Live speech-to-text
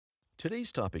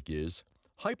Today's topic is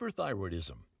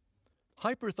hyperthyroidism.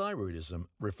 Hyperthyroidism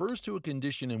refers to a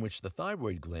condition in which the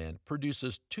thyroid gland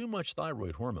produces too much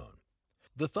thyroid hormone.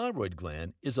 The thyroid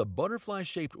gland is a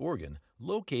butterfly-shaped organ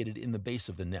located in the base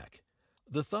of the neck.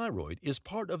 The thyroid is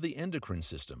part of the endocrine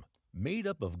system, made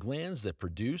up of glands that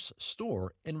produce,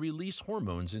 store, and release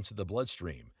hormones into the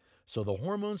bloodstream, so the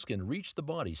hormones can reach the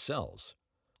body's cells.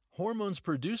 Hormones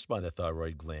produced by the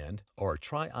thyroid gland are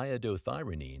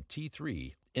triiodothyronine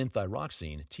T3 and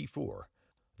thyroxine T4.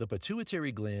 The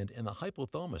pituitary gland and the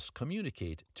hypothalamus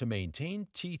communicate to maintain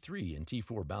T3 and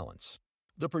T4 balance.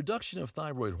 The production of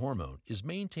thyroid hormone is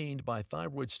maintained by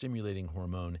thyroid-stimulating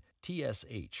hormone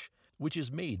TSH, which is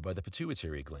made by the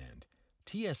pituitary gland.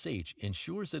 TSH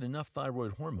ensures that enough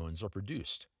thyroid hormones are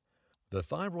produced. The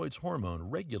thyroid's hormone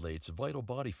regulates vital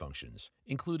body functions,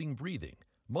 including breathing,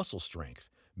 muscle strength,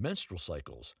 menstrual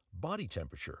cycles, body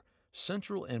temperature,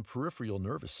 central and peripheral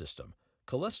nervous system,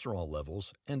 cholesterol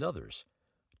levels, and others.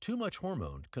 Too much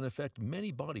hormone can affect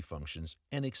many body functions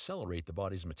and accelerate the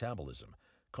body's metabolism,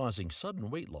 causing sudden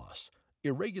weight loss,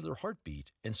 irregular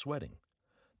heartbeat, and sweating.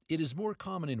 It is more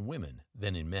common in women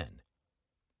than in men.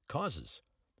 Causes.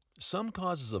 Some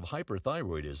causes of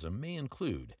hyperthyroidism may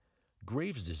include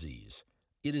Graves' disease.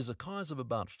 It is a cause of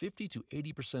about 50 to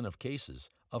 80% of cases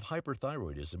of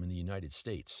hyperthyroidism in the United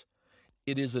States.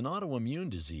 It is an autoimmune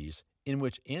disease in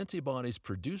which antibodies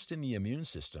produced in the immune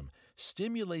system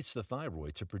stimulates the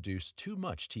thyroid to produce too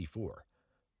much T4.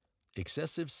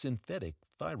 Excessive synthetic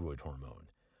thyroid hormone.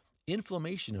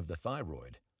 Inflammation of the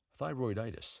thyroid,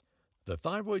 thyroiditis. The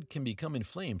thyroid can become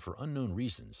inflamed for unknown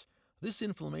reasons. This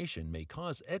inflammation may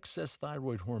cause excess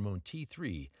thyroid hormone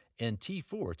T3 and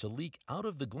T4 to leak out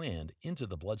of the gland into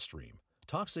the bloodstream.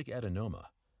 Toxic adenoma.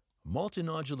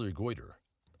 Multinodular goiter.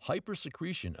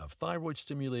 Hypersecretion of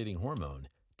thyroid-stimulating hormone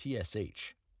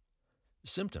TSH.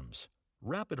 Symptoms: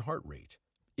 rapid heart rate,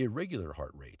 irregular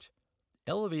heart rate,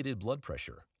 elevated blood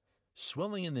pressure,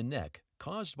 swelling in the neck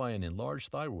caused by an enlarged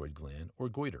thyroid gland or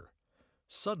goiter,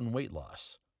 sudden weight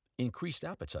loss, increased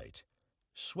appetite,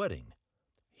 sweating,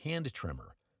 hand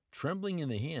tremor, trembling in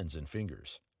the hands and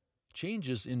fingers,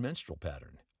 changes in menstrual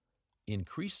pattern,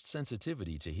 increased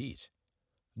sensitivity to heat,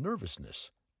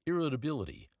 nervousness,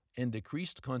 irritability, and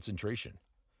decreased concentration,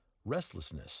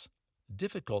 restlessness,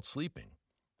 difficult sleeping,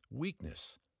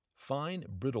 weakness, fine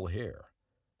brittle hair,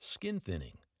 skin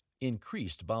thinning,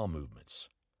 increased bowel movements.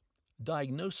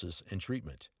 Diagnosis and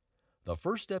treatment. The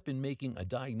first step in making a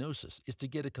diagnosis is to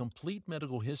get a complete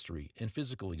medical history and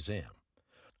physical exam.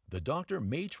 The doctor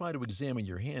may try to examine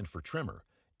your hand for tremor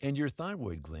and your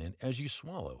thyroid gland as you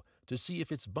swallow to see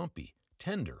if it's bumpy,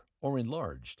 tender, or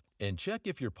enlarged, and check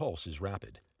if your pulse is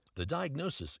rapid. The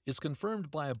diagnosis is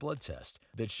confirmed by a blood test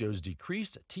that shows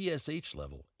decreased TSH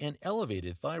level and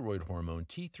elevated thyroid hormone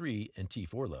T3 and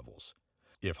T4 levels.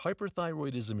 If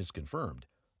hyperthyroidism is confirmed,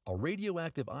 a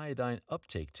radioactive iodine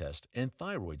uptake test and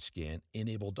thyroid scan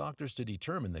enable doctors to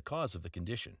determine the cause of the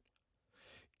condition.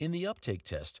 In the uptake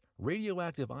test,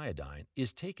 radioactive iodine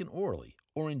is taken orally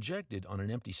or injected on an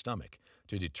empty stomach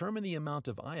to determine the amount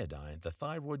of iodine the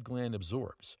thyroid gland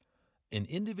absorbs. An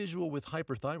individual with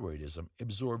hyperthyroidism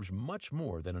absorbs much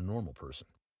more than a normal person.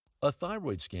 A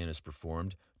thyroid scan is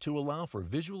performed to allow for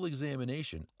visual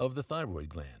examination of the thyroid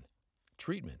gland.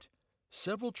 Treatment.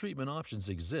 Several treatment options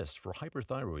exist for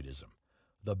hyperthyroidism.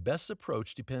 The best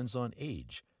approach depends on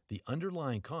age, the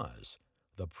underlying cause,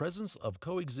 the presence of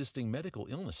coexisting medical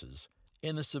illnesses,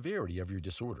 and the severity of your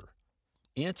disorder.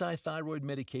 Anti-thyroid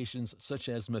medications such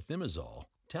as methimazole,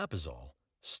 tapazole,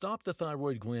 stop the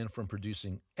thyroid gland from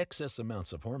producing excess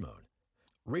amounts of hormone.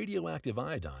 Radioactive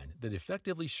iodine that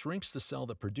effectively shrinks the cell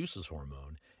that produces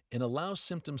hormone and allows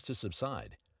symptoms to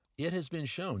subside. It has been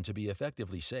shown to be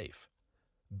effectively safe.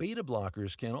 Beta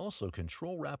blockers can also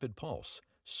control rapid pulse,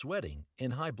 sweating,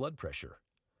 and high blood pressure.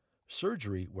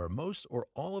 Surgery where most or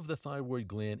all of the thyroid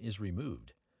gland is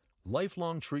removed.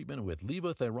 Lifelong treatment with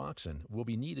levothyroxine will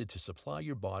be needed to supply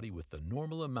your body with the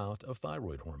normal amount of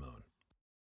thyroid hormone.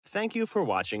 Thank you for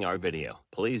watching our video.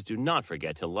 Please do not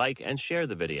forget to like and share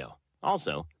the video.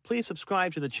 Also, please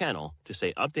subscribe to the channel to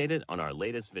stay updated on our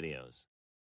latest videos.